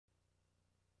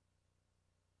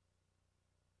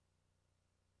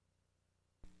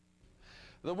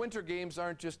The Winter Games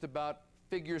aren't just about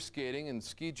figure skating and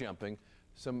ski jumping.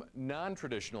 Some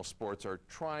non-traditional sports are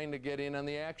trying to get in on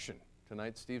the action.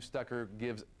 Tonight, Steve Stucker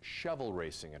gives shovel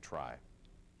racing a try.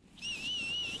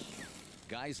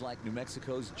 Guys like New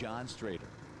Mexico's John Strader.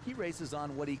 He races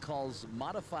on what he calls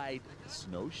modified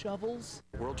snow shovels.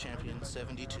 World champion,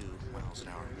 72 miles an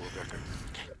hour, world record.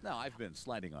 Now, I've been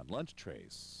sliding on lunch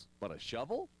trays, but a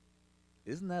shovel?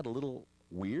 Isn't that a little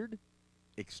weird?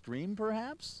 Extreme,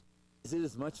 perhaps? Is it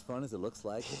as much fun as it looks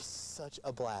like? It's such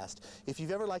a blast. If you've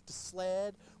ever liked to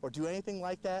sled or do anything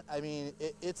like that, I mean,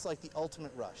 it's like the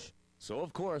ultimate rush. So,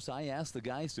 of course, I asked the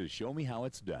guys to show me how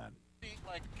it's done.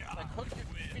 Like hook your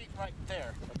feet right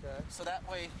there. Okay. So that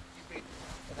way you can.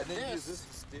 And then use this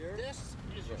to steer? This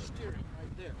is your steering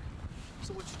right there.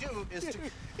 So what you do is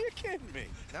You're kidding me.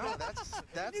 No, that's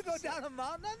You go down a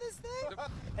mountain on this thing?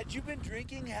 Had you been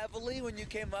drinking heavily when you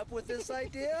came up with this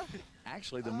idea?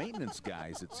 Actually, the maintenance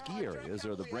guys at ski areas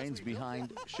are the brains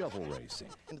behind shovel racing.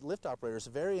 And the lift operators,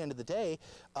 at the very end of the day,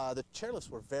 the chairlifts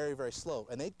were very, very slow,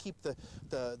 and they'd keep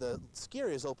the ski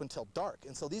areas open till dark.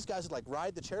 And so these guys would like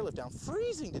ride the chairlift down,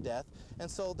 freezing to death, and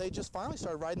so they just finally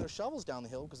started riding their shovels down the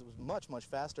hill because it was much, much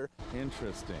faster.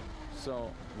 Interesting.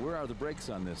 So, where are the brakes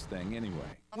on this thing anyway?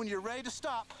 When you're ready to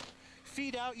stop,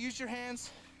 feet out, use your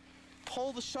hands,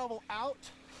 pull the shovel out,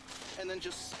 and then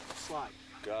just slide.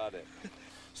 Got it.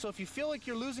 So if you feel like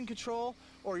you're losing control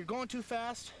or you're going too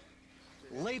fast,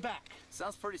 lay back.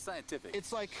 Sounds pretty scientific.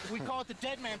 It's like, we call it the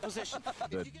dead man position.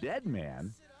 The dead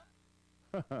man?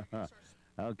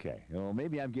 Okay, well,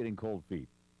 maybe I'm getting cold feet.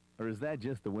 Or is that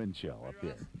just the wind chill up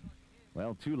here?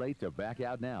 Well, too late to back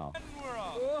out now.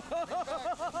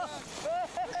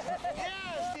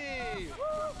 Yeah, Steve!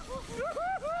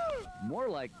 More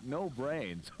like no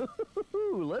brains.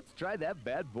 Let's try that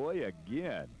bad boy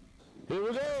again. Here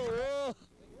we go.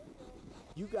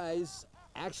 You guys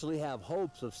actually have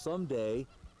hopes of someday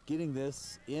getting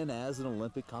this in as an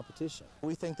Olympic competition.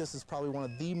 We think this is probably one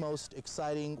of the most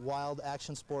exciting wild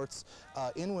action sports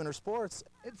in winter sports.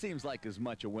 It seems like as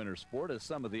much a winter sport as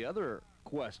some of the other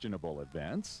questionable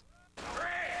events.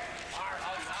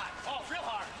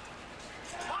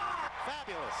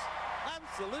 Fabulous.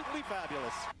 Absolutely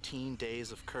fabulous. 14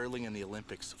 days of curling in the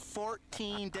Olympics.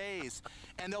 14 days.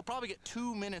 And they'll probably get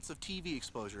 2 minutes of TV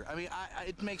exposure. I mean,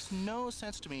 it makes no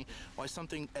sense to me why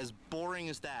something as boring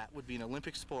as that would be an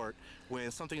Olympic sport when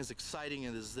something as exciting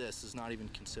as this is not even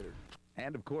considered.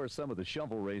 And, of course, some of the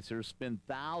shovel racers spend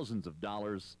thousands of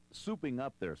dollars souping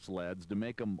up their sleds to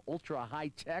make them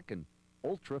ultra-high-tech and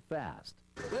ultra-fast.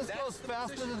 This goes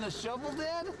faster than the shovel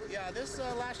did? Yeah, this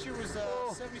last year was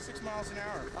 76 miles an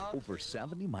hour. Over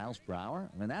 70 miles per hour?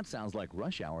 I mean, that sounds like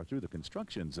rush hour through the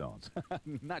construction zones.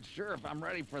 I'm not sure if I'm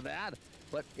ready for that,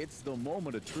 but it's the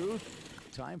moment of truth.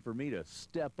 Time for me to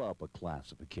step up a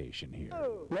classification here.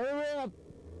 Let it rip.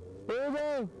 Here we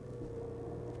go.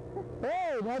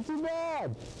 Hey, not too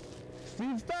bad.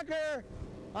 Steve Stucker,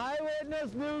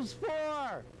 Eyewitness News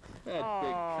 4. That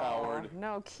big coward.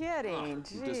 No kidding.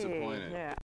 Gee. Disappointed. Yeah.